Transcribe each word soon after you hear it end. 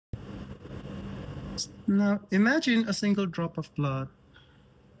Now, imagine a single drop of blood.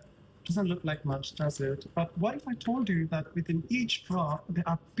 Doesn't look like much, does it? But what if I told you that within each drop, there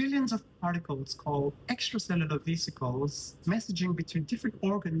are billions of particles called extracellular vesicles messaging between different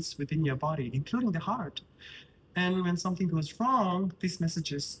organs within your body, including the heart? And when something goes wrong, these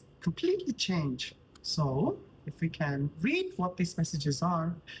messages completely change. So if we can read what these messages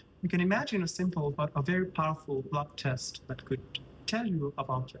are, we can imagine a simple but a very powerful blood test that could tell you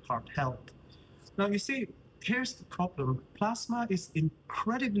about your heart health. Now, you see, here's the problem. Plasma is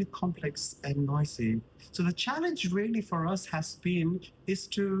incredibly complex and noisy. So the challenge really for us has been is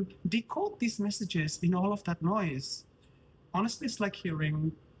to decode these messages in all of that noise. Honestly, it's like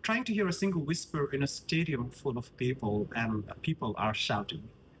trying to hear a single whisper in a stadium full of people, and people are shouting.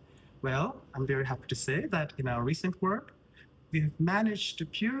 Well, I'm very happy to say that in our recent work, we've managed to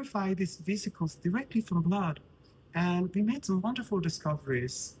purify these vesicles directly from blood, and we made some wonderful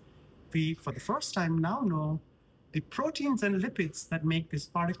discoveries. We, for the first time now, know the proteins and lipids that make these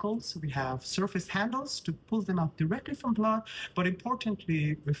particles. We have surface handles to pull them out directly from blood, but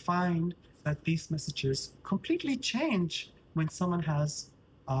importantly, we find that these messages completely change when someone has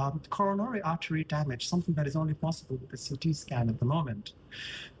coronary artery damage, something that is only possible with a CT scan at the moment.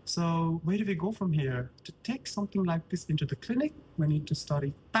 So where do we go from here? To take something like this into the clinic, we need to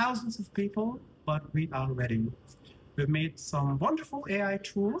study thousands of people, but we are ready. We've made some wonderful AI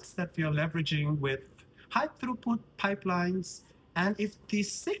tools that we are leveraging with high throughput pipelines. And if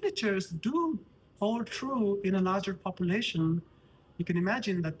these signatures do hold true in a larger population, you can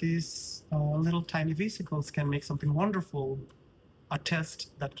imagine that these little tiny vesicles can make something wonderful, a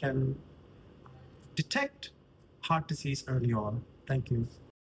test that can detect heart disease early on. Thank you.